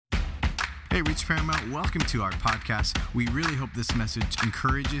Hey, Reach Paramount, welcome to our podcast. We really hope this message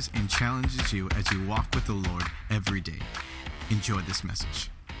encourages and challenges you as you walk with the Lord every day. Enjoy this message.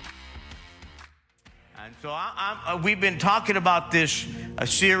 And so we've been talking about this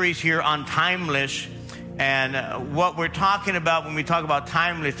series here on timeless. And what we're talking about when we talk about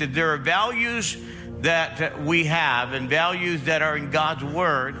timeless is there are values that we have and values that are in God's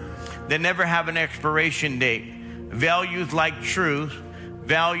Word that never have an expiration date. Values like truth,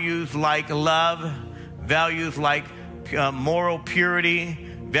 values like love, values like moral purity,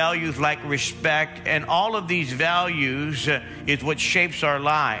 values like respect, and all of these values is what shapes our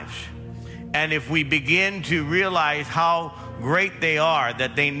lives. And if we begin to realize how great they are,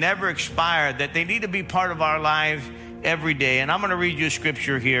 that they never expire, that they need to be part of our lives every day. And I'm going to read you a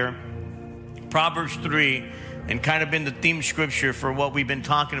scripture here, Proverbs 3, and kind of been the theme scripture for what we've been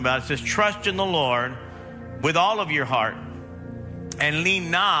talking about. It says, trust in the Lord with all of your heart and lean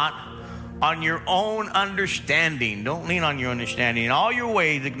not on your own understanding. Don't lean on your understanding. In all your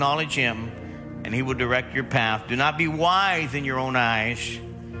ways acknowledge him, and he will direct your path. Do not be wise in your own eyes.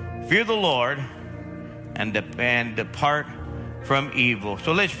 Fear the Lord and depart from evil.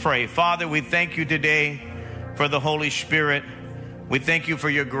 So let's pray. Father, we thank you today for the Holy Spirit. We thank you for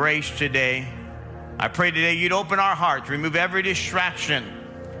your grace today. I pray today you'd open our hearts, remove every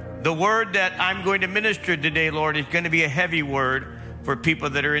distraction. The word that I'm going to minister today, Lord, is going to be a heavy word for people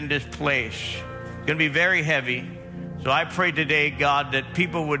that are in this place. It's going to be very heavy. So I pray today, God, that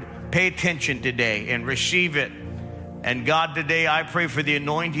people would pay attention today and receive it. And God, today I pray for the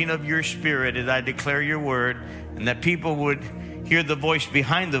anointing of your Spirit as I declare your word, and that people would hear the voice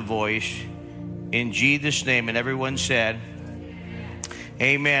behind the voice in Jesus' name. And everyone said,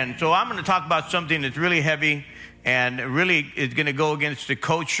 amen. So I'm going to talk about something that's really heavy and really is going to go against the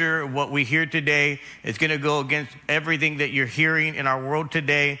culture, what we hear today. It's going to go against everything that you're hearing in our world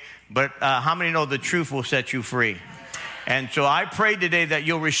today. But how many know the truth will set you free? And so I pray today that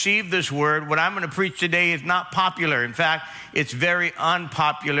you'll receive this word. What I'm going to preach today is not popular. In fact, it's very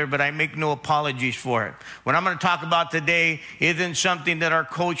unpopular, but I make no apologies for it. What I'm going to talk about today isn't something that our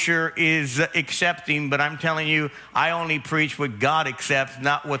culture is accepting, but I'm telling you, I only preach what God accepts,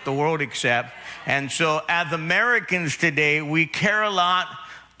 not what the world accepts. And so as Americans today, we care a lot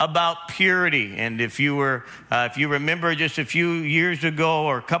about purity. And if you remember just a few years ago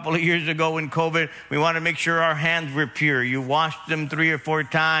or a couple of years ago in COVID, we want to make sure our hands were pure. You washed them 3 or 4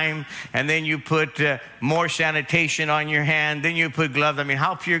 times, and then you put more sanitation on your hand. Then you put gloves. I mean,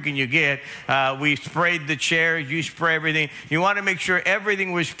 how pure can you get? We sprayed the chairs. You spray everything. You want to make sure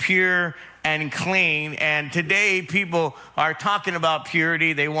everything was pure and clean. And today people are talking about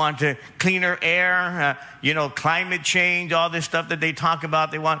purity. They want cleaner air, climate change, all this stuff that they talk about.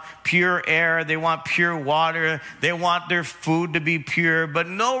 They want pure air. They want pure water. They want their food to be pure. But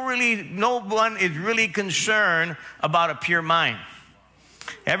no one is really concerned about a pure mind.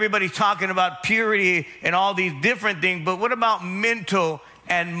 Everybody's talking about purity and all these different things, but what about mental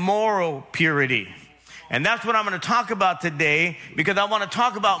and moral purity? And that's what I'm going to talk about today, because I want to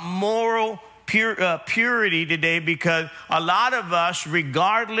talk about moral purity today, because a lot of us,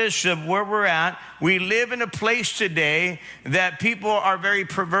 regardless of where we're at, we live in a place today that people are very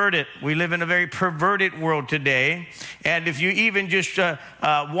perverted. We live in a very perverted world today. And if you even just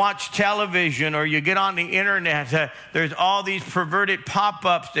watch television or you get on the internet, there's all these perverted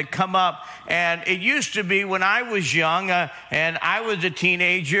pop-ups that come up. And it used to be when I was young and I was a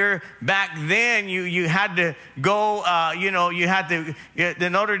teenager, back then you had to go, you had to,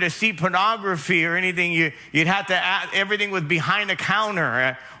 in order to see pornography or anything, you'd have to, everything was behind a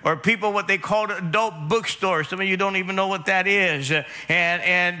counter. Or people, what they called adult bookstores. Some of you don't even know what that is.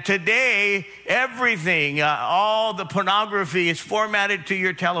 And today, everything, all the pornography is formatted to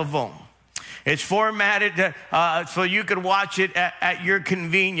your telephone. It's formatted so you could watch it at your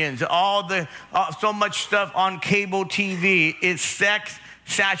convenience. So much stuff on cable TV is sex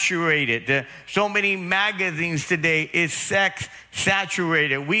saturated. So many magazines today is sex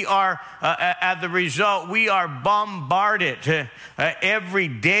saturated. We are, as a result, we are bombarded every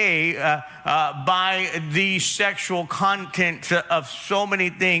day by the sexual content of so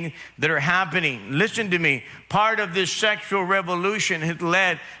many things that are happening. Listen to me. Part of this sexual revolution has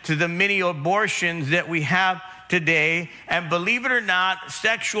led to the many abortions that we have today. And believe it or not,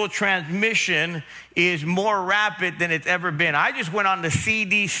 sexual transmission is more rapid than it's ever been. I just went on the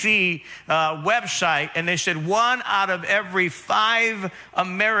CDC website, and they said 1 out of every 5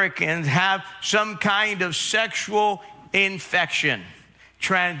 Americans have some kind of sexual infection.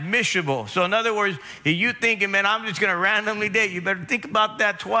 transmissible. So in other words, if you thinking, man, I'm just going to randomly date, you better think about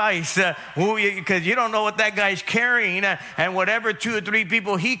that twice, because you don't know what that guy's carrying, and whatever 2 or 3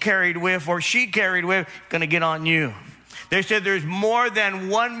 people he carried with or she carried with, going to get on you. They said there's more than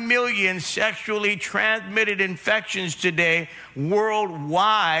 1 million sexually transmitted infections today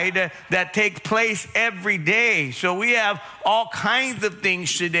worldwide that take place every day. So we have all kinds of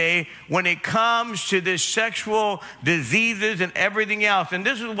things today when it comes to this sexual diseases and everything else. And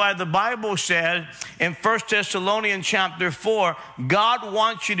this is why the Bible says in 1 Thessalonians chapter 4, God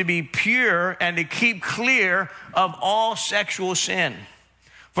wants you to be pure and to keep clear of all sexual sin.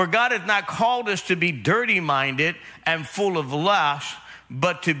 For God has not called us to be dirty-minded and full of lust,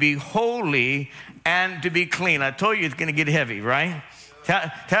 but to be holy and to be clean. I told you it's going to get heavy, right?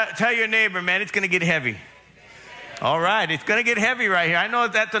 Tell your neighbor, man, it's going to get heavy. All right, it's going to get heavy right here. I know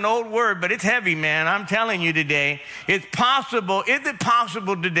that's an old word, but it's heavy, man. I'm telling you today, it's possible. Is it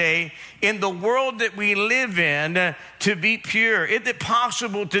possible today in the world that we live in to be pure? Is it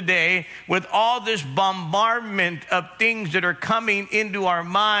possible today with all this bombardment of things that are coming into our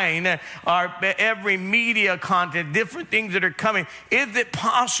mind, every media content, different things that are coming, is it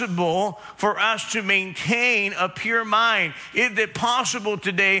possible for us to maintain a pure mind? Is it possible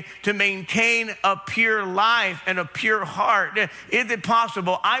today to maintain a pure life and a pure heart? Is it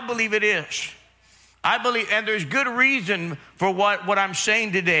possible? I believe it is. I believe, and there's good reason for what I'm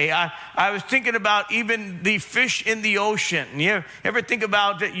saying today. I was thinking about even the fish in the ocean. You ever think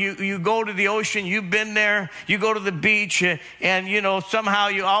about that? You go to the ocean, you've been there, you go to the beach, and you know, somehow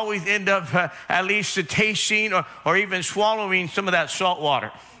you always end up at least tasting or even swallowing some of that salt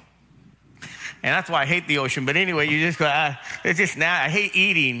water. And that's why I hate the ocean. But anyway, you just go, it's just now. I hate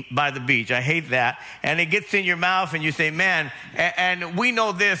eating by the beach. I hate that. And it gets in your mouth and you say, man, and we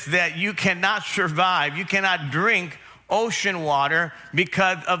know this, that you cannot survive. You cannot drink ocean water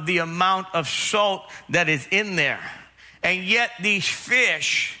because of the amount of salt that is in there. And yet these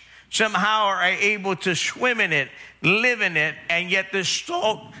fish somehow are able to swim in it, live in it, and yet the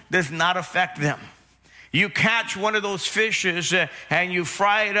salt does not affect them. You catch one of those fishes and you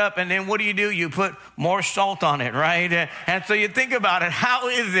fry it up, and then what do? You put more salt on it, right? And so you think about it. How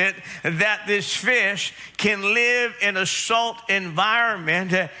is it that this fish can live in a salt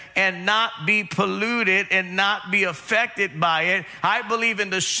environment and not be polluted and not be affected by it? I believe in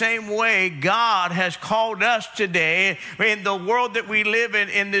the same way God has called us today in the world that we live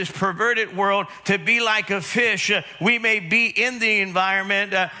in this perverted world, to be like a fish. We may be in the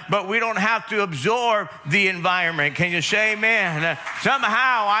environment, but we don't have to absorb the environment. Can you say amen?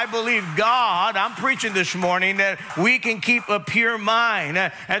 Somehow I believe God, I'm preaching this morning, that we can keep a pure mind.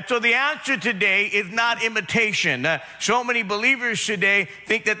 And so the answer today is not imitation. So many believers today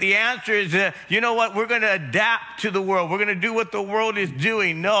think that the answer is, you know what, we're going to adapt to the world. We're going to do what the world is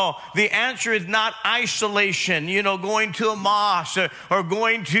doing. No, the answer is not isolation, you know, going to a mosque or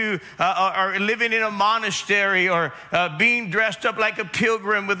going to, or living in a monastery or being dressed up like a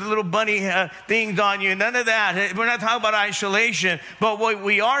pilgrim with little bunny things on you. None of that. We're not talking about isolation, but what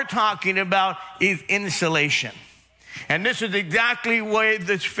we are talking about is insulation. And this is exactly the way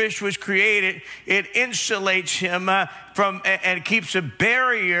this fish was created. It insulates him from and keeps a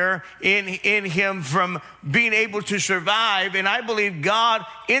barrier in him from being able to survive. And I believe God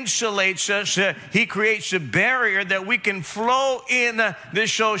insulates us. He creates a barrier that we can flow in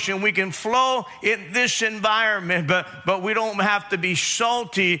this ocean. We can flow in this environment, but we don't have to be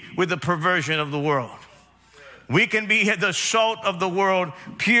salty with the perversion of the world. We can be the salt of the world,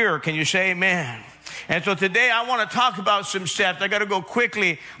 pure. Can you say amen? And so today I want to talk about some steps. I got to go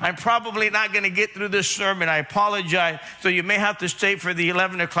quickly. I'm probably not going to get through this sermon. I apologize. So you may have to stay for the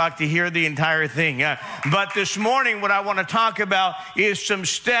 11 o'clock to hear the entire thing. But this morning, what I want to talk about is some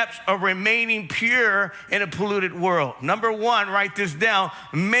steps of remaining pure in a polluted world. Number one, write this down.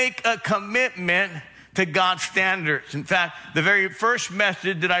 Make a commitment to God's standards. In fact, the very first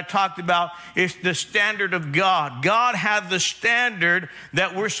message that I talked about is the standard of God. God has the standard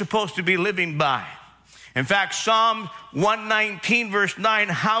that we're supposed to be living by. In fact, Psalm 119 verse 9,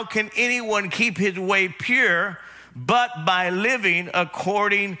 how can anyone keep his way pure but by living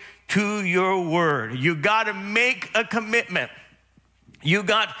according to your word? You got to make a commitment. You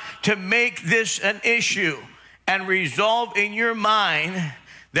got to make this an issue and resolve in your mind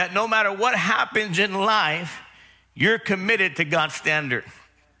that no matter what happens in life, you're committed to God's standard.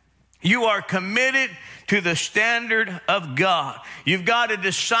 You are committed to the standard of God. You've got to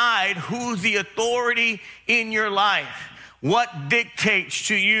decide who's the authority in your life. what dictates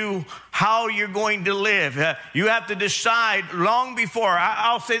to you how you're going to live. You have to decide long before.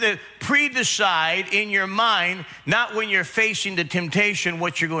 I'll say that pre-decide in your mind, not when you're facing the temptation,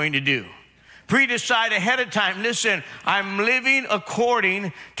 what you're going to do. Pre-decide ahead of time. Listen, I'm living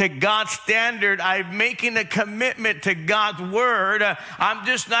according to God's standard. I'm making a commitment to God's word. I'm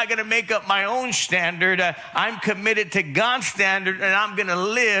just not going to make up my own standard. I'm committed to God's standard, and I'm going to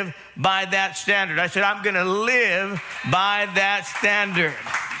live by that standard. I said, I'm going to live by that standard.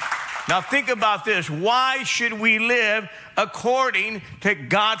 Now think about this. Why should we live according to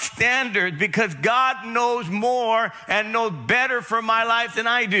God's standards? Because God knows more and knows better for my life than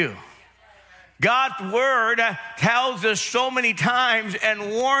I do. God's word tells us so many times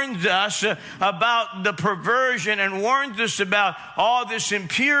and warns us about the perversion and warns us about all this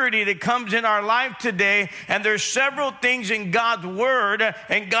impurity that comes in our life today. And there's several things in God's word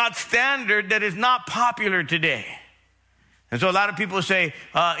and God's standard that is not popular today. And so a lot of people say,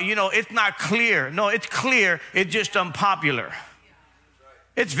 it's not clear. No, it's clear. It's just unpopular.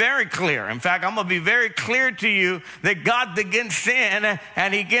 It's very clear. In fact, I'm going to be very clear to you that God's against sin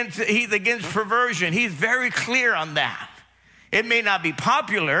and he's against perversion. He's very clear on that. It may not be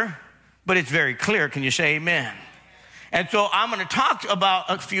popular, but it's very clear. Can you say amen? And so I'm going to talk about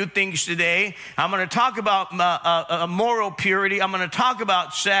a few things today. I'm going to talk about moral purity. I'm going to talk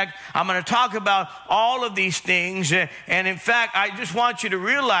about sex. I'm going to talk about all of these things. And in fact, I just want you to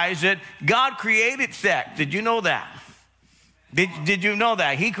realize that God created sex. Did you know that? Did you know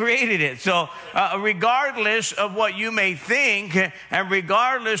that? He created it. So regardless of what you may think and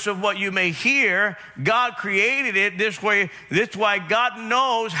regardless of what you may hear, God created it this way. That's why God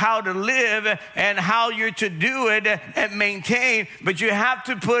knows how to live and how you're to do it and maintain. But you have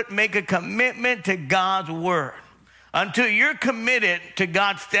to make a commitment to God's word. Until you're committed to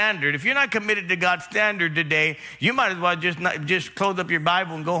God's standard. If you're not committed to God's standard today, you might as well just close up your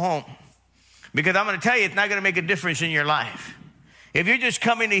Bible and go home. Because I'm going to tell you, it's not going to make a difference in your life. If you're just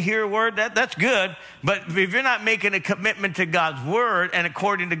coming to hear a word, that's good. But if you're not making a commitment to God's word and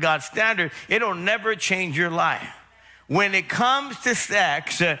according to God's standard, it'll never change your life. When it comes to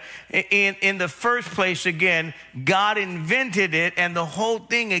sex, in the first place, again, God invented it, and the whole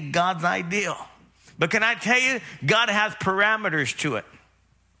thing is God's ideal. But can I tell you, God has parameters to it.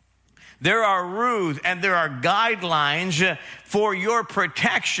 There are rules and there are guidelines for your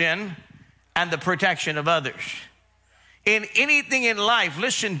protection and the protection of others. In anything in life,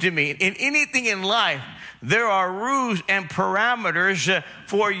 listen to me, in anything in life, there are rules and parameters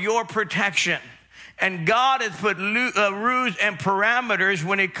for your protection. And God has put rules and parameters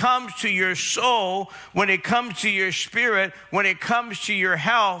when it comes to your soul, when it comes to your spirit, when it comes to your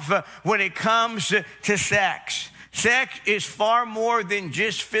health, when it comes to sex. Sex is far more than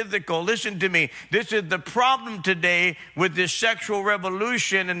just physical. Listen to me. This is the problem today with this sexual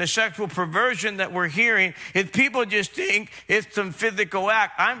revolution and the sexual perversion that we're hearing is people just think it's some physical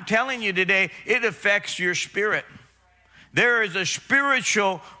act. I'm telling you today, it affects your spirit. There is a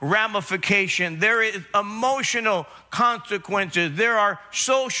spiritual ramification. There is emotional consequences. There are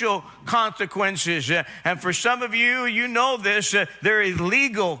social consequences. And for some of you, you know this, there is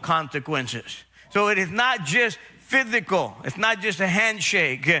legal consequences. So it is not just physical. It's not just a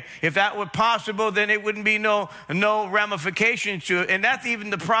handshake. If that were possible, then it wouldn't be no ramifications to it. And that's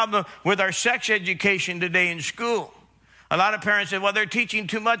even the problem with our sex education today in school. A lot of parents say, well, they're teaching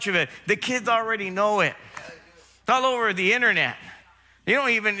too much of it. The kids already know it. It's all over the internet. You don't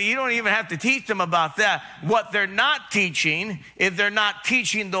even have to teach them about that. What they're not teaching is they're not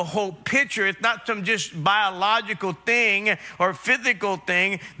teaching the whole picture. It's not some just biological thing or physical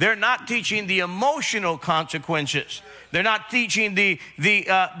thing. They're not teaching the emotional consequences. They're not teaching there's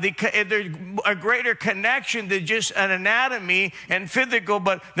a greater connection to just an anatomy and physical,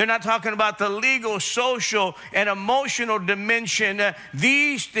 but they're not talking about the legal, social, and emotional dimension.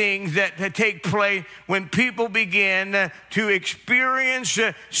 These things that take place when people begin to experience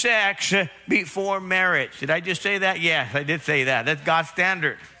sex before marriage. Did I just say that? Yes, I did say that. That's God's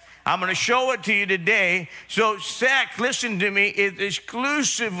standard. I'm going to show it to you today. So sex, listen to me, is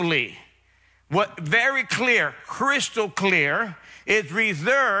exclusively very clear, crystal clear, is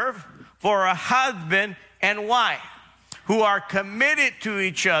reserved for a husband and wife who are committed to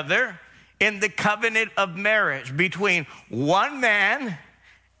each other in the covenant of marriage between one man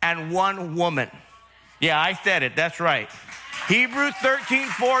and one woman. Yeah, I said it. That's right. Hebrews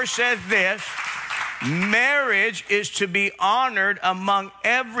 13:4 says this, marriage is to be honored among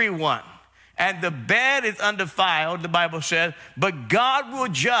everyone. And the bed is undefiled, the Bible says, but God will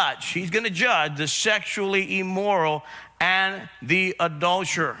judge. He's going to judge the sexually immoral and the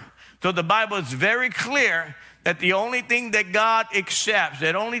adulterer. So the Bible is very clear that the only thing that God accepts,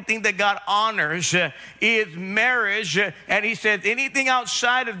 that only thing that God honors is marriage. And he says anything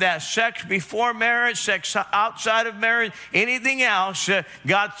outside of that, sex before marriage, sex outside of marriage, anything else,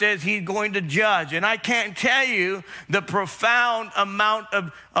 God says he's going to judge. And I can't tell you the profound amount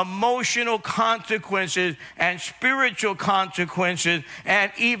of emotional consequences and spiritual consequences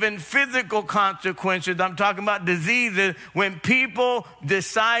and even physical consequences. I'm talking about diseases when people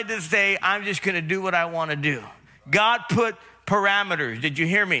decide to say, I'm just going to do what I want to do. God put parameters. Did you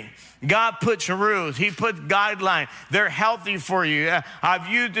hear me? God puts rules. He puts guidelines. They're healthy for you. I've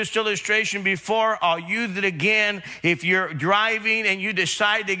used this illustration before. I'll use it again. If you're driving and you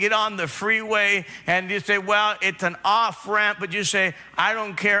decide to get on the freeway and you say, well, it's an off ramp, but you say, I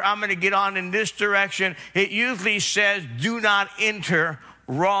don't care. I'm going to get on in this direction. It usually says, do not enter,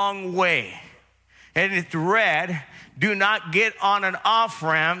 wrong way. And it's red. Do not get on an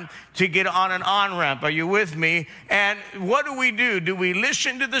off-ramp to get on an on-ramp. Are you with me? And what do? Do we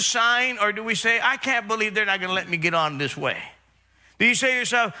listen to the sign, or do we say, I can't believe they're not going to let me get on this way? Do you say to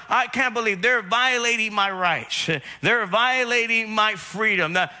yourself, I can't believe they're violating my rights. They're violating my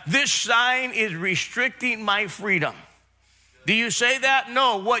freedom. Now, this sign is restricting my freedom. Do you say that?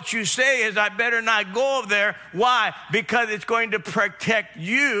 No. What you say is, I better not go over there. Why? Because it's going to protect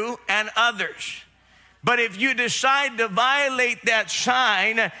you and others. But if you decide to violate that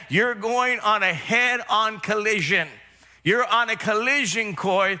sign, you're going on a head-on collision. You're on a collision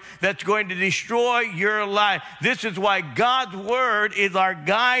course that's going to destroy your life. This is why God's word is our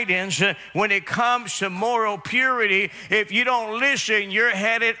guidance when it comes to moral purity. If you don't listen, you're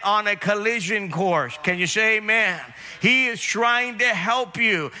headed on a collision course. Can you say amen? He is trying to help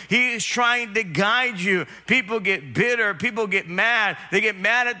you. He is trying to guide you. People get bitter. People get mad. They get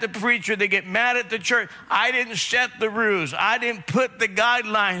mad at the preacher. They get mad at the church. I didn't set the rules. I didn't put the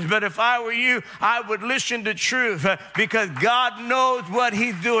guidelines. But if I were you, I would listen to truth because God knows what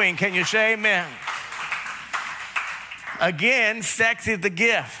he's doing. Can you say amen? Again, sex is the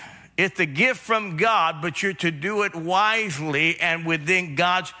gift. It's a gift from God, but you're to do it wisely and within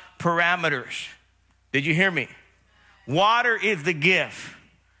God's parameters. Did you hear me? Water is the gift.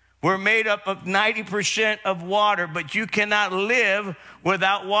 We're made up of 90% of water, but you cannot live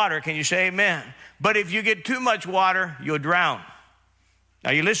without water. Can you say amen? But if you get too much water, you'll drown.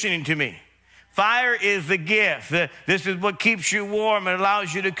 Are you listening to me? Fire is the gift. This is what keeps you warm and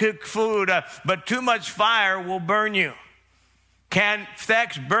allows you to cook food. But too much fire will burn you. Can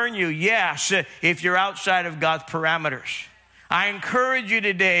sex burn you? Yes, if you're outside of God's parameters. I encourage you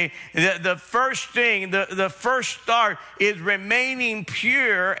today, the first thing, the first start is remaining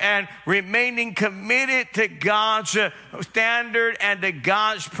pure and remaining committed to God's standard and to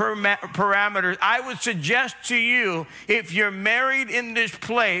God's parameters. I would suggest to you, if you're married in this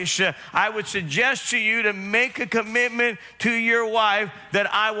place, I would suggest to you to make a commitment to your wife that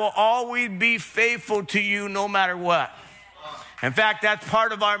I will always be faithful to you no matter what. In fact, that's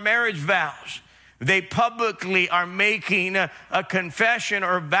part of our marriage vows. They publicly are making a confession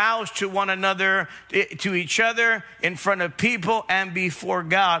or vows to one another, to each other, in front of people and before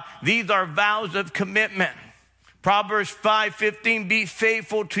God. These are vows of commitment. Proverbs 5:15, be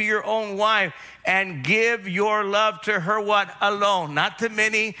faithful to your own wife and give your love to her what? Alone. Not to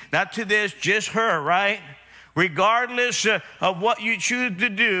many, not to this, just her, right? Regardless of what you choose to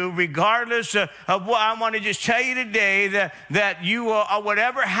do, regardless of what, I want to just tell you today that you will,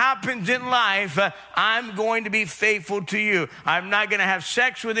 whatever happens in life, I'm going to be faithful to you. I'm not going to have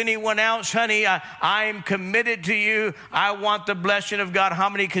sex with anyone else, honey. I am committed to you. I want the blessing of God. How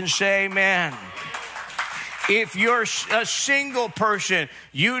many can say amen? If you're a single person,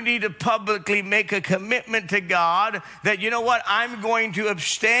 you need to publicly make a commitment to God that, you know what, I'm going to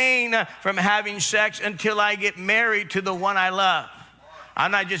abstain from having sex until I get married to the one I love.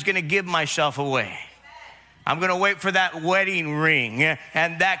 I'm not just going to give myself away. I'm going to wait for that wedding ring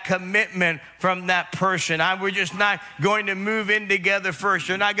and that commitment from that person. We're just not going to move in together first.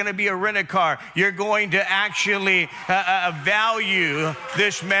 You're not going to be a rent-a-car. You're going to actually value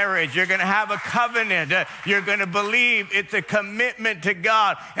this marriage. You're going to have a covenant. You're going to believe it's a commitment to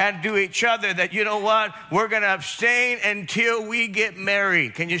God and to each other that, you know what, we're going to abstain until we get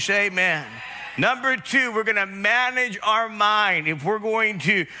married. Can you say amen? Number two, we're going to manage our mind. If we're going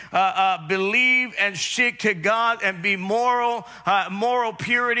to believe and stick to God and be moral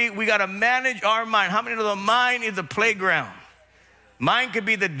purity, we got to manage our mind. How many know the mind is the playground? Mind could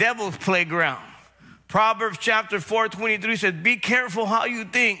be the devil's playground. Proverbs chapter 4:23 says, be careful how you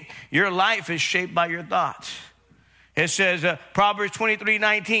think. Your life is shaped by your thoughts. It says, Proverbs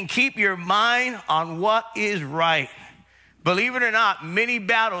 23:19, keep your mind on what is right. Believe it or not, many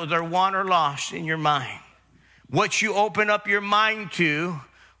battles are won or lost in your mind. What you open up your mind to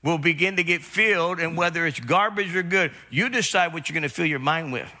will begin to get filled, and whether it's garbage or good, you decide what you're going to fill your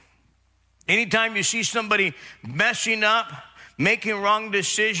mind with. Anytime you see somebody messing up, making wrong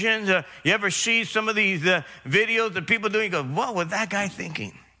decisions, you ever see some of these videos that people doing, you go, what was that guy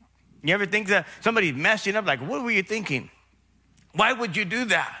thinking? You ever think that somebody's messing up, like, what were you thinking? Why would you do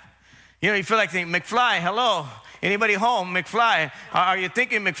that? You know, you feel like saying, McFly, hello. Anybody home? McFly, are you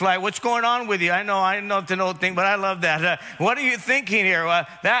thinking, McFly? What's going on with you? I know it's an old thing, but I love that. What are you thinking here?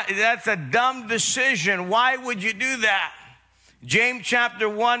 That's a dumb decision. Why would you do that? James chapter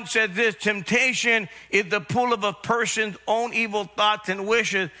 1 says this, temptation is the pull of a person's own evil thoughts and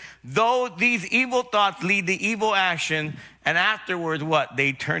wishes. Though these evil thoughts lead to evil action, and afterwards what?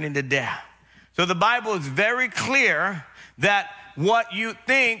 They turn into death. So the Bible is very clear that what you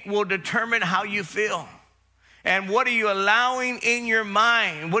think will determine how you feel. And what are you allowing in your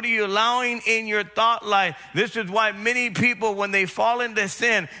mind? What are you allowing in your thought life? This is why many people, when they fall into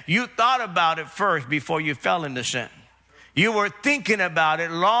sin, you thought about it first before you fell into sin. You were thinking about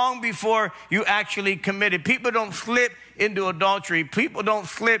it long before you actually committed. People don't slip into adultery. People don't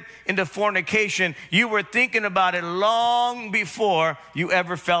slip into fornication. You were thinking about it long before you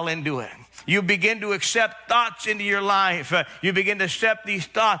ever fell into it. You begin to accept thoughts into your life. You begin to accept these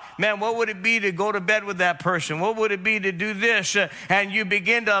thoughts. Man, what would it be to go to bed with that person? What would it be to do this? And you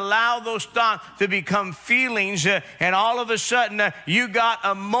begin to allow those thoughts to become feelings. And all of a sudden, you got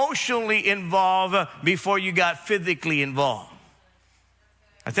emotionally involved before you got physically involved.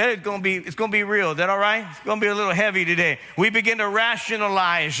 I said it's going to be real. Is that all right? It's going to be a little heavy today. We begin to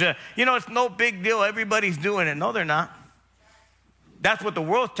rationalize. It's no big deal. Everybody's doing it. No, they're not. That's what the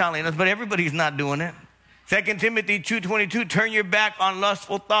world's telling us, but everybody's not doing it. 2 Timothy 2:22, turn your back on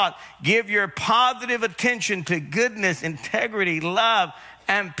lustful thoughts. Give your positive attention to goodness, integrity, love,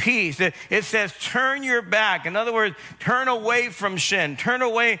 and peace. It says turn your back. In other words, turn away from sin. Turn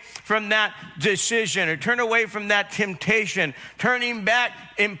away from that decision or turn away from that temptation. Turning back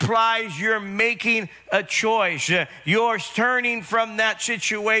implies you're making a choice. You're turning from that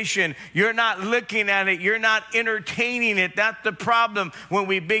situation. You're not looking at it. You're not entertaining it. That's the problem. When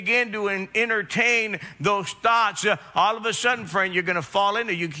we begin to entertain those thoughts, all of a sudden, friend, you're going to fall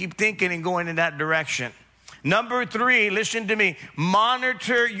into it. You keep thinking and going in that direction. Number 3, listen to me,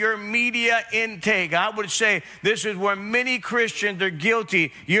 monitor your media intake. I would say this is where many Christians are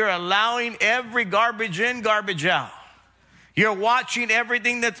guilty. You're allowing every garbage in, garbage out. You're watching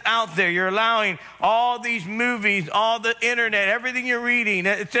everything that's out there. You're allowing all these movies, all the internet, everything you're reading.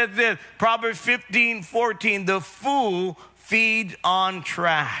 It says this, Proverbs 15:14, the fool feeds on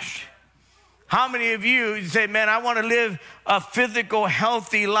trash. How many of you say, man, I want to live a physical,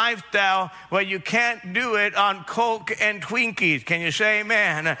 healthy lifestyle? Well, you can't do it on Coke and Twinkies. Can you say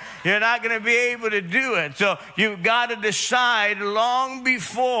amen? You're not going to be able to do it. So you've got to decide long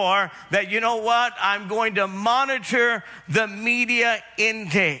before that, you know what? I'm going to monitor the media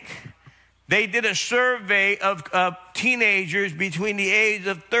intake. They did a survey of teenagers between the age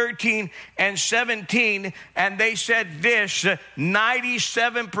of 13 and 17, and they said this,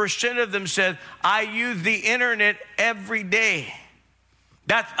 97% of them said, I use the internet every day.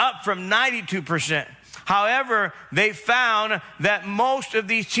 That's up from 92%. However, they found that most of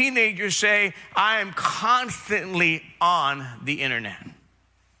these teenagers say, I am constantly on the internet.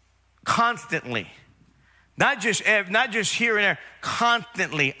 Constantly. Not just here and there,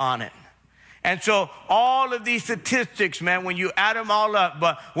 constantly on it. And so all of these statistics, man, when you add them all up,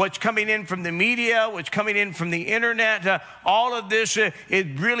 but what's coming in from the media, what's coming in from the internet, all of this is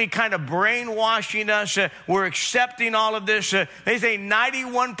really kind of brainwashing us. We're accepting all of this. They say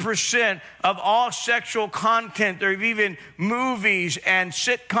 91% of all sexual content or even movies and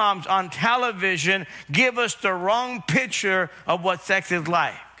sitcoms on television give us the wrong picture of what sex is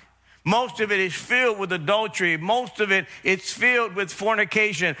like. Most of it is filled with adultery. Most of it is filled with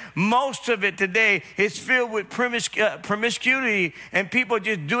fornication. Most of it today is filled with promiscuity and people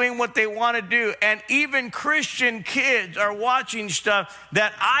just doing what they want to do. And even Christian kids are watching stuff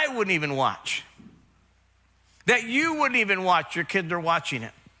that I wouldn't even watch. That you wouldn't even watch. Your kids are watching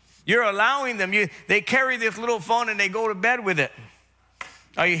it. You're allowing them. They carry this little phone and they go to bed with it.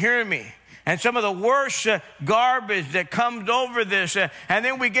 Are you hearing me? And some of the worst garbage that comes over this. And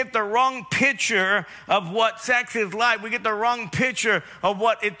then we get the wrong picture of what sex is like. We get the wrong picture of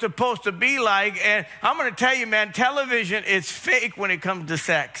what it's supposed to be like. And I'm going to tell you, man, television is fake when it comes to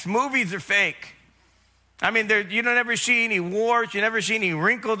sex. Movies are fake. I mean, you don't ever see any warts. You never see any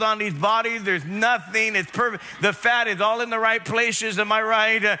wrinkles on these bodies. There's nothing. It's perfect. The fat is all in the right places. Am I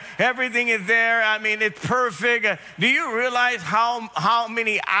right? Everything is there. I mean, it's perfect. Do you realize how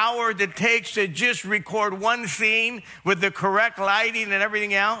many hours it takes to just record one scene with the correct lighting and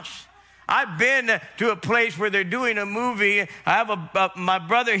everything else? I've been to a place where they're doing a movie. I have my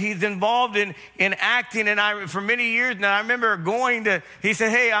brother, he's involved in acting, and for many years now, I remember he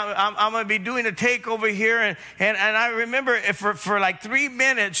said, hey, I'm going to be doing a take over here, and I remember for like 3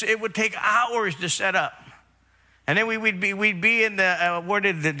 minutes, it would take hours to set up. And then we'd be in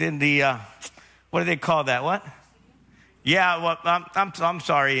the, what do they call that, what? Yeah, well, I'm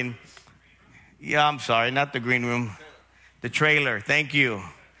sorry. I'm sorry, not the green room. The trailer, thank you.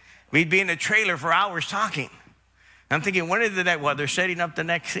 We'd be in a trailer for hours talking. I'm thinking, when is it well, they're setting up the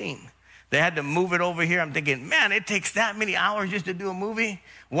next scene. They had to move it over here. I'm thinking, man, it takes that many hours just to do a movie?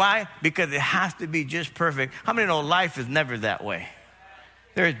 Why? Because it has to be just perfect. How many know life is never that way?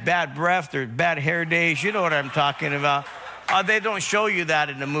 There's bad breath, there's bad hair days. You know what I'm talking about. They don't show you that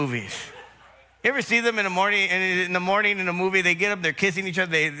in the movies. You ever see them in the morning in a movie, they get up, they're kissing each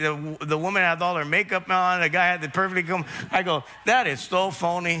other, the woman has all her makeup on, the guy had the perfectly comb. I go, that is so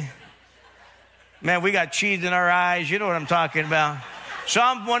phony. Man, we got cheese in our eyes. You know what I'm talking about.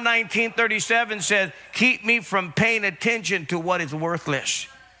 Psalm 119:37 says, keep me from paying attention to what is worthless.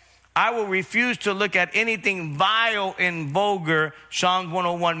 I will refuse to look at anything vile and vulgar. Psalms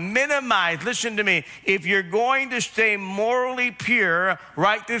 101. Minimize, listen to me. If you're going to stay morally pure,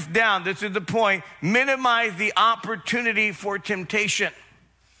 write this down. This is the point. Minimize the opportunity for temptation.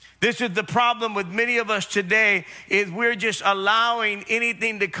 This is the problem with many of us today, is we're just allowing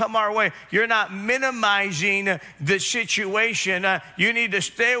anything to come our way. You're not minimizing the situation. You need to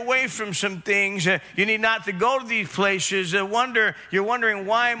stay away from some things. You need not to go to these places. You're wondering,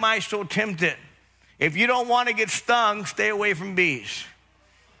 why am I so tempted? If you don't want to get stung, stay away from bees.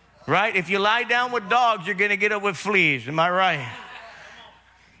 Right? If you lie down with dogs, you're going to get up with fleas. Am I right?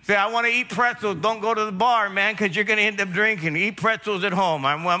 Say, I want to eat pretzels. Don't go to the bar, man, because you're going to end up drinking. Eat pretzels at home.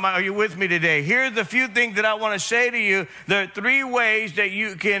 Are you with me today? Here's a few things that I want to say to you. There are 3 ways that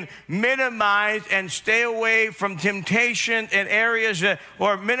you can minimize and stay away from temptation in areas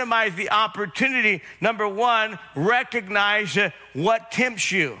or minimize the opportunity. Number 1, recognize what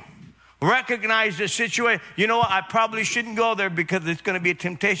tempts you. Recognize the situation. You know what? I probably shouldn't go there because it's going to be a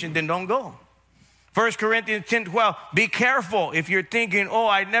temptation. Then don't go. 1 Corinthians 10:12, be careful if you're thinking, oh,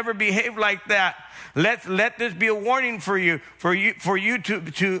 I never behaved like that. Let this be a warning for you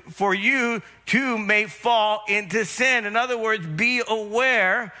too may fall into sin. In other words, be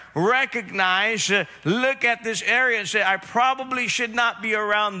aware, recognize, look at this area and say, I probably should not be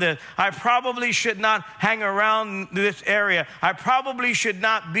around this. I probably should not hang around this area. I probably should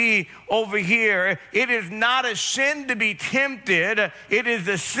not be over here. It is not a sin to be tempted. It is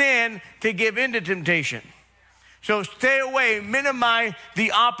a sin to give in to temptation. So stay away, minimize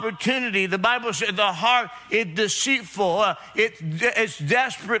the opportunity. The Bible says the heart is deceitful. It's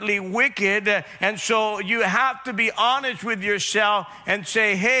desperately wicked. And so you have to be honest with yourself and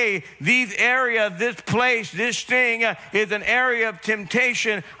say, hey, this place, this thing is an area of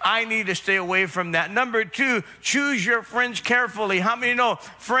temptation. I need to stay away from that. Number 2, choose your friends carefully. How many know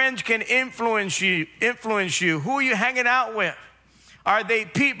friends can influence you? Who are you hanging out with? Are they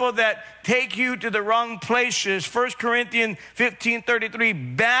people that take you to the wrong places? 1 Corinthians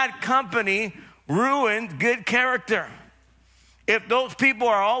 15:33, bad company ruins good character. If those people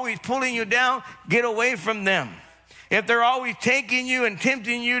are always pulling you down, get away from them. If they're always taking you and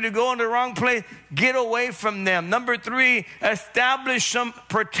tempting you to go in the wrong place, get away from them. Number 3, establish some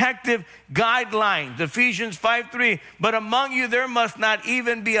protective guidelines. Ephesians 5:3, but among you there must not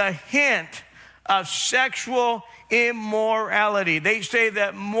even be a hint of sexual immorality. They say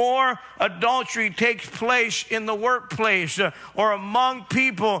that more adultery takes place in the workplace or among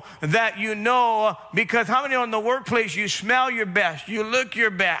people that you know, because how many know in the workplace you smell your best, you look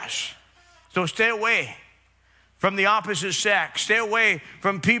your best. So stay away from the opposite sex. Stay away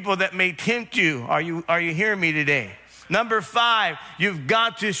from people that may tempt you. Are you hearing me today? Number 5, you've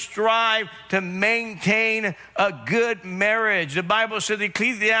got to strive to maintain a good marriage. The Bible says,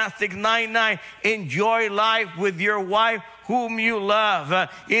 Ecclesiastes 9:9, enjoy life with your wife whom you love.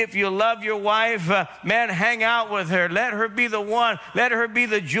 If you love your wife, man, hang out with her. Let her be the one. Let her be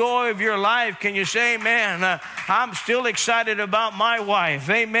the joy of your life. Can you say amen? I'm still excited about my wife.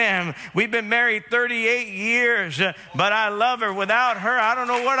 Amen. We've been married 38 years, but I love her. Without her, I don't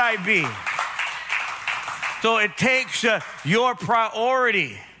know what I'd be. So it takes your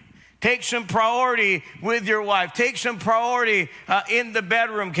priority. Take some priority with your wife. Take some priority in the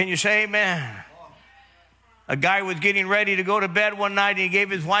bedroom. Can you say amen? A guy was getting ready to go to bed one night, and he gave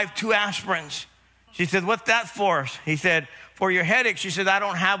his wife 2 aspirins. She said, "What's that for?" He said, "For your headache." She said, "I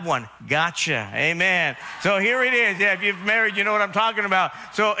don't have one." Gotcha. Amen. So here it is. Yeah, if you're married, you know what I'm talking about.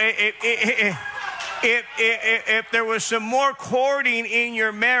 So if there was some more courting in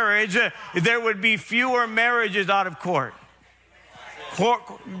your marriage, there would be fewer marriages out of court.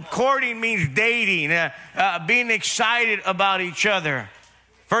 Courting means dating, being excited about each other.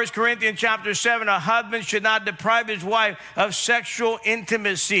 1 Corinthians chapter 7, a husband should not deprive his wife of sexual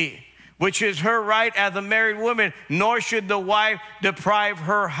intimacy, which is her right as a married woman, nor should the wife deprive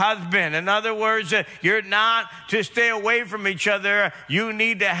her husband. In other words, you're not to stay away from each other. You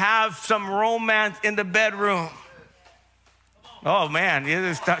need to have some romance in the bedroom. Oh, man,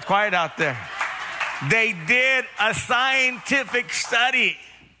 it's quiet out there. They did a scientific study,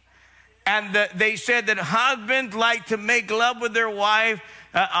 and they said that husbands like to make love with their wife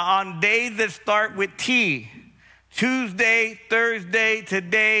on days that start with T. Tuesday, Thursday,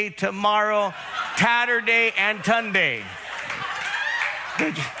 today, tomorrow, Tatterday, and Tunday.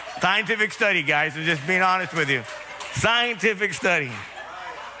 Scientific study, guys. I'm just being honest with you. Scientific study.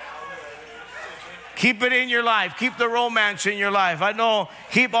 Keep it in your life. Keep the romance in your life. I know,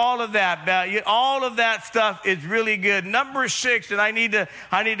 keep all of that. All of that stuff is really good. Number 6, and I need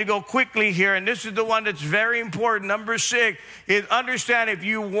to go quickly here, and this is the one that's very important. Number 6 is understand if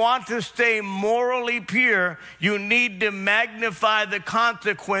you want to stay morally pure, you need to magnify the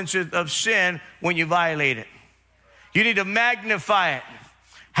consequences of sin when you violate it. You need to magnify it.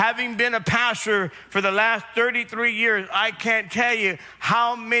 Having been a pastor for the last 33 years, I can't tell you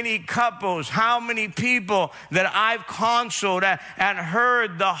how many couples, how many people that I've counseled and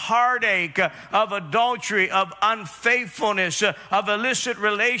heard the heartache of adultery, of unfaithfulness, of illicit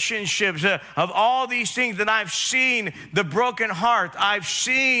relationships, of all these things. And I've seen the broken heart. I've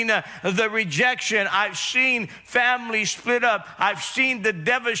seen the rejection. I've seen families split up. I've seen the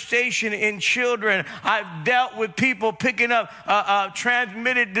devastation in children. I've dealt with people picking up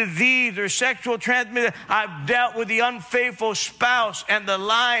transmitted disease or sexual transmission. I've dealt with the unfaithful spouse and the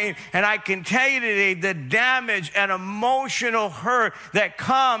lying, and I can tell you today the damage and emotional hurt that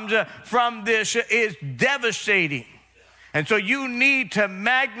comes from this is devastating. And so you need to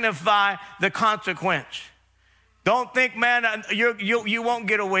magnify the consequence. Don't think, man, you won't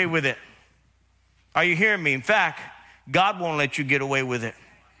get away with it. Are you hearing me? In fact, God won't let you get away with it.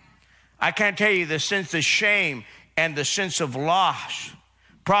 I can't tell you the sense of shame and the sense of loss.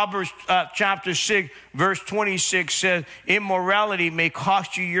 Proverbs chapter 6, verse 26 says, immorality may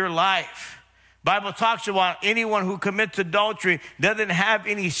cost you your life. Bible talks about anyone who commits adultery doesn't have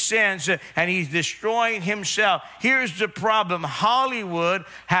any sense and he's destroying himself. Here's the problem. Hollywood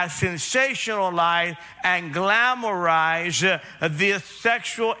has sensationalized and glamorized the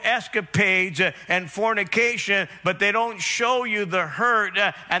sexual escapades and fornication, but they don't show you the hurt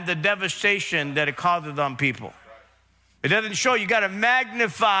and the devastation that it causes on people. It doesn't show. You got to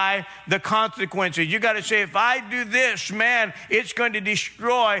magnify the consequences. You got to say, if I do this, man, it's going to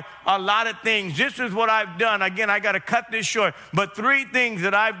destroy a lot of things. This is what I've done. Again, I got to cut this short. But 3 things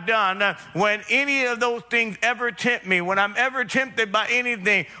that I've done when any of those things ever tempt me, when I'm ever tempted by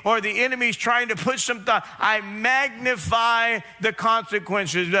anything or the enemy's trying to put some thought, I magnify the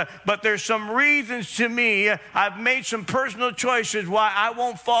consequences. But there's some reasons to me. I've made some personal choices why I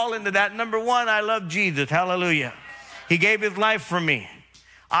won't fall into that. Number 1, I love Jesus. Hallelujah. He gave his life for me.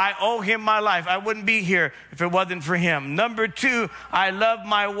 I owe him my life. I wouldn't be here if it wasn't for him. Number 2, I love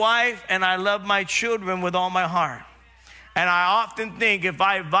my wife and I love my children with all my heart. And I often think if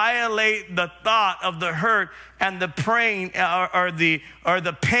I violate the thought of the hurt and the pain or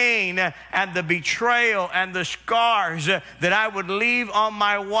the pain and the betrayal and the scars that I would leave on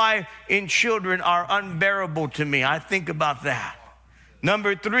my wife and children are unbearable to me. I think about that.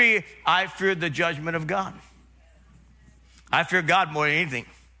 Number 3, I fear the judgment of God. I fear God more than anything.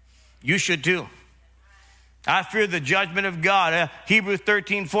 You should too. I fear the judgment of God. Hebrews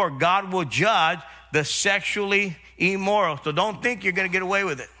 13:4, God will judge the sexually immoral. So don't think you're going to get away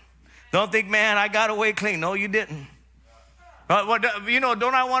with it. Don't think, man, I got away clean. No, you didn't. Don't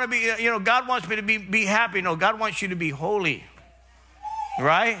I want to be, God wants me to be happy. No, God wants you to be holy.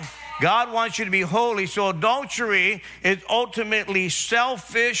 Right? God wants you to be holy. So adultery is ultimately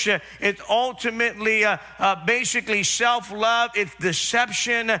selfish. It's ultimately basically self-love. It's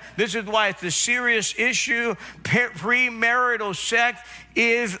deception. This is why it's a serious issue. Premarital sex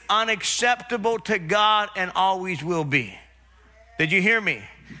is unacceptable to God and always will be. Did you hear me?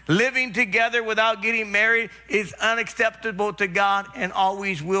 Living together without getting married is unacceptable to God and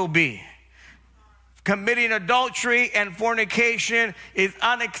always will be. Committing adultery and fornication is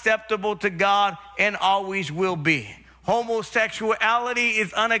unacceptable to God and always will be. Homosexuality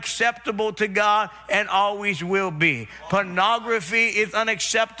is unacceptable to God and always will be. Pornography is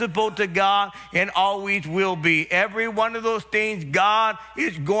unacceptable to God and always will be. Every one of those things God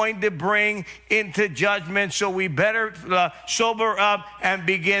is going to bring into judgment, so we better sober up and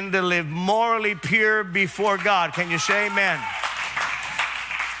begin to live morally pure before God. Can you say amen?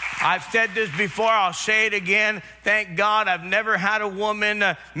 I've said this before, I'll say it again. Thank God I've never had a woman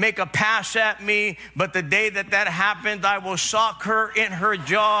make a pass at me, but the day that happens, I will sock her in her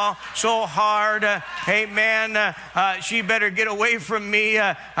jaw so hard. Amen. She better get away from me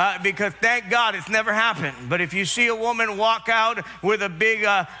because thank God it's never happened. But if you see a woman walk out with a big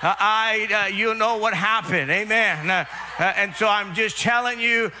eye, you know what happened. Amen. And so I'm just telling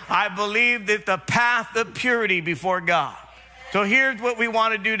you, I believe that the path of purity before God. So here's what we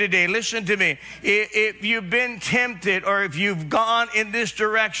want to do today. Listen to me. If you've been tempted or if you've gone in this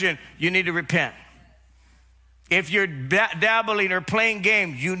direction, you need to repent. If you're dabbling or playing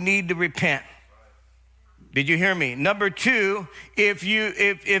games, you need to repent. Did you hear me? Number two, if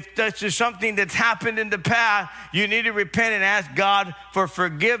this is something that's happened in the past, you need to repent and ask God for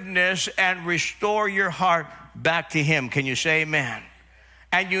forgiveness and restore your heart back to Him. Can you say amen?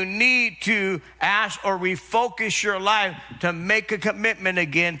 And you need to ask or refocus your life to make a commitment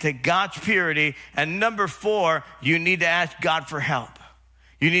again to God's purity. And number four, you need to ask God for help.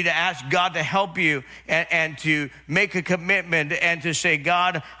 You need to ask God to help you and to make a commitment and to say,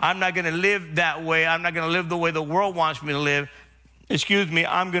 God, I'm not going to live that way. I'm not going to live the way the world wants me to live.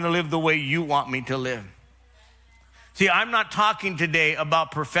 I'm going to live the way you want me to live. See, I'm not talking today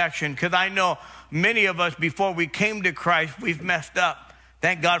about perfection because I know many of us, before we came to Christ, we've messed up.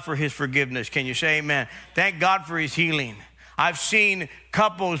 Thank God for His forgiveness. Can you say amen? Thank God for His healing. I've seen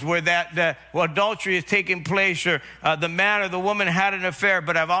couples where adultery is taking place, or the man or the woman had an affair,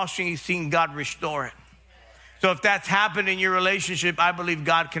 but I've also seen God restore it. So if that's happened in your relationship, I believe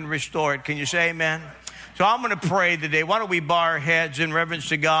God can restore it. Can you say amen? So I'm going to pray today. Why don't we bow our heads in reverence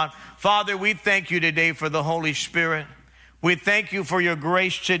to God? Father, we thank you today for the Holy Spirit. We thank you for your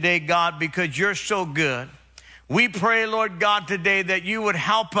grace today, God, because you're so good. We pray, Lord God, today that you would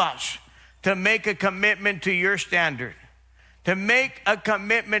help us to make a commitment to your standard, to make a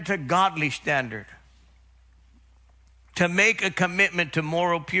commitment to godly standard, to make a commitment to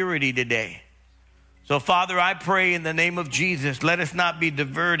moral purity today. So, Father, I pray in the name of Jesus, let us not be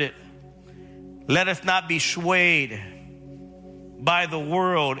diverted. Let us not be swayed by the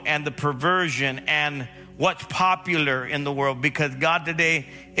world and the perversion and what's popular in the world, because, God, today,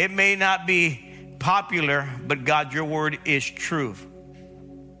 it may not be popular, but God, your word is truth.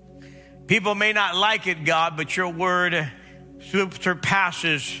 People may not like it, God, but your word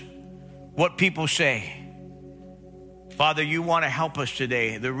surpasses what people say. Father, you want to help us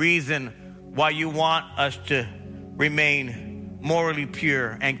today. The reason why you want us to remain morally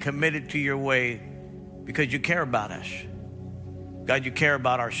pure and committed to your way, because you care about us. God, you care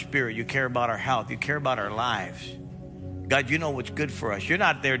about our spirit. You care about our health. You care about our lives. God, you know what's good for us. You're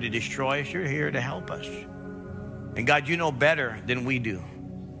not there to destroy us. You're here to help us. And God, you know better than we do.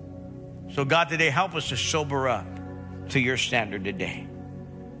 So God, today, help us to sober up to your standard today.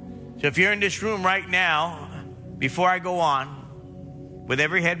 So if you're in this room right now, before I go on, with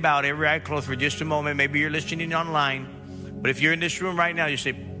every head bowed, every eye closed for just a moment, maybe you're listening online, but if you're in this room right now, you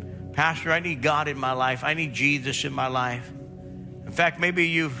say, Pastor, I need God in my life. I need Jesus in my life. In fact, maybe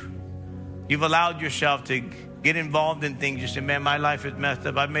you've allowed yourself to get involved in things. You say, man, my life is messed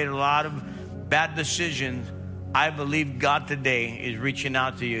up. I've made a lot of bad decisions. I believe God today is reaching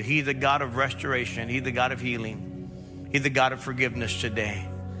out to you. He's the God of restoration. He's the God of healing. He's the God of forgiveness today.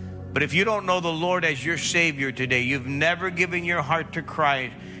 But if you don't know the Lord as your Savior today, you've never given your heart to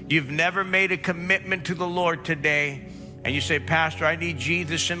Christ, you've never made a commitment to the Lord today, and you say, Pastor, I need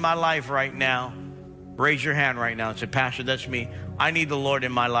Jesus in my life right now, raise your hand right now and say, Pastor, that's me. I need the Lord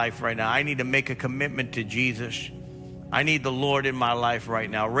in my life right now. I need to make a commitment to Jesus. I need the Lord in my life right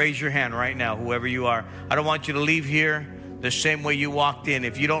now. Raise your hand right now, whoever you are. I don't want you to leave here the same way you walked in.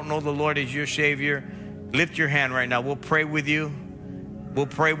 If you don't know the Lord as your Savior, lift your hand right now. We'll pray with you. We'll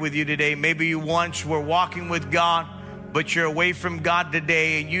pray with you today. Maybe you once were walking with God, but you're away from God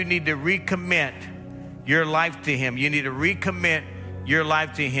today, and you need to recommit your life to Him. You need to recommit your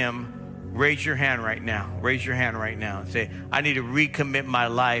life to Him. Raise your hand right now. Raise your hand right now and say, I need to recommit my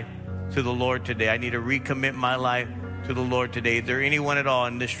life to the Lord today. I need to recommit my life to the Lord today. Is there anyone at all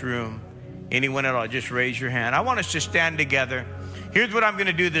in this room? Anyone at all? Just raise your hand. I want us to stand together. Here's what I'm going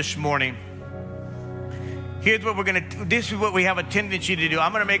to do this morning. Here's what we're going to do. This is what we have a tendency to do.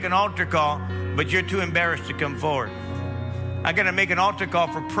 I'm going to make an altar call. but you're too embarrassed to come forward. I'm going to make an altar call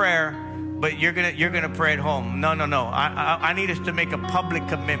for prayer, but you're gonna pray at home. No. I need us to make a public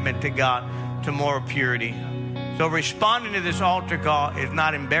commitment to God, to moral purity. So responding to this altar call is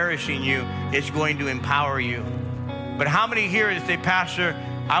not embarrassing you. It's going to empower you. But how many here that say, Pastor,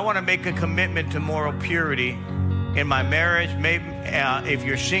 I want to make a commitment to moral purity in my marriage? Maybe if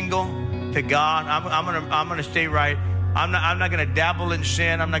you're single, to God, I'm gonna stay right. I'm not gonna dabble in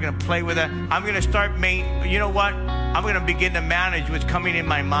sin. I'm not gonna play with it. I'm gonna start. You know what? I'm gonna begin to manage what's coming in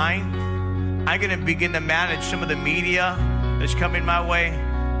my mind. I'm gonna begin to manage some of the media that's coming my way.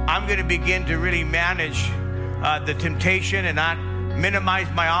 I'm gonna begin to really manage the temptation and not minimize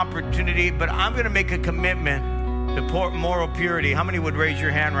my opportunity. But I'm gonna make a commitment to moral purity. How many would raise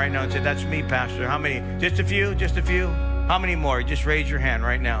your hand right now and say, "That's me, Pastor"? How many? Just a few. Just a few. How many more? Just raise your hand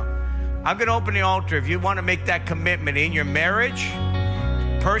right now. I'm going to open the altar. If you want to make that commitment in your marriage,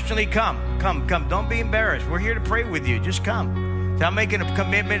 personally, come. Don't be embarrassed. We're here to pray with you. Just come. So I'm making a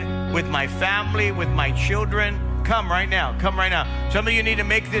commitment with my family, with my children. Come right now. Some of you need to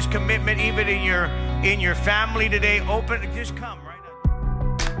make this commitment even in your family today. Just come right now.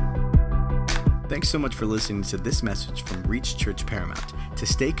 Thanks so much for listening to this message from Reach Church Paramount. To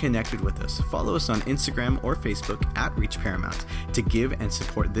stay connected with us, follow us on Instagram or Facebook at Reach Paramount. To give and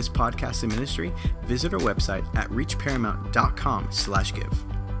support this podcast and ministry, visit our website at reachparamount.com/give.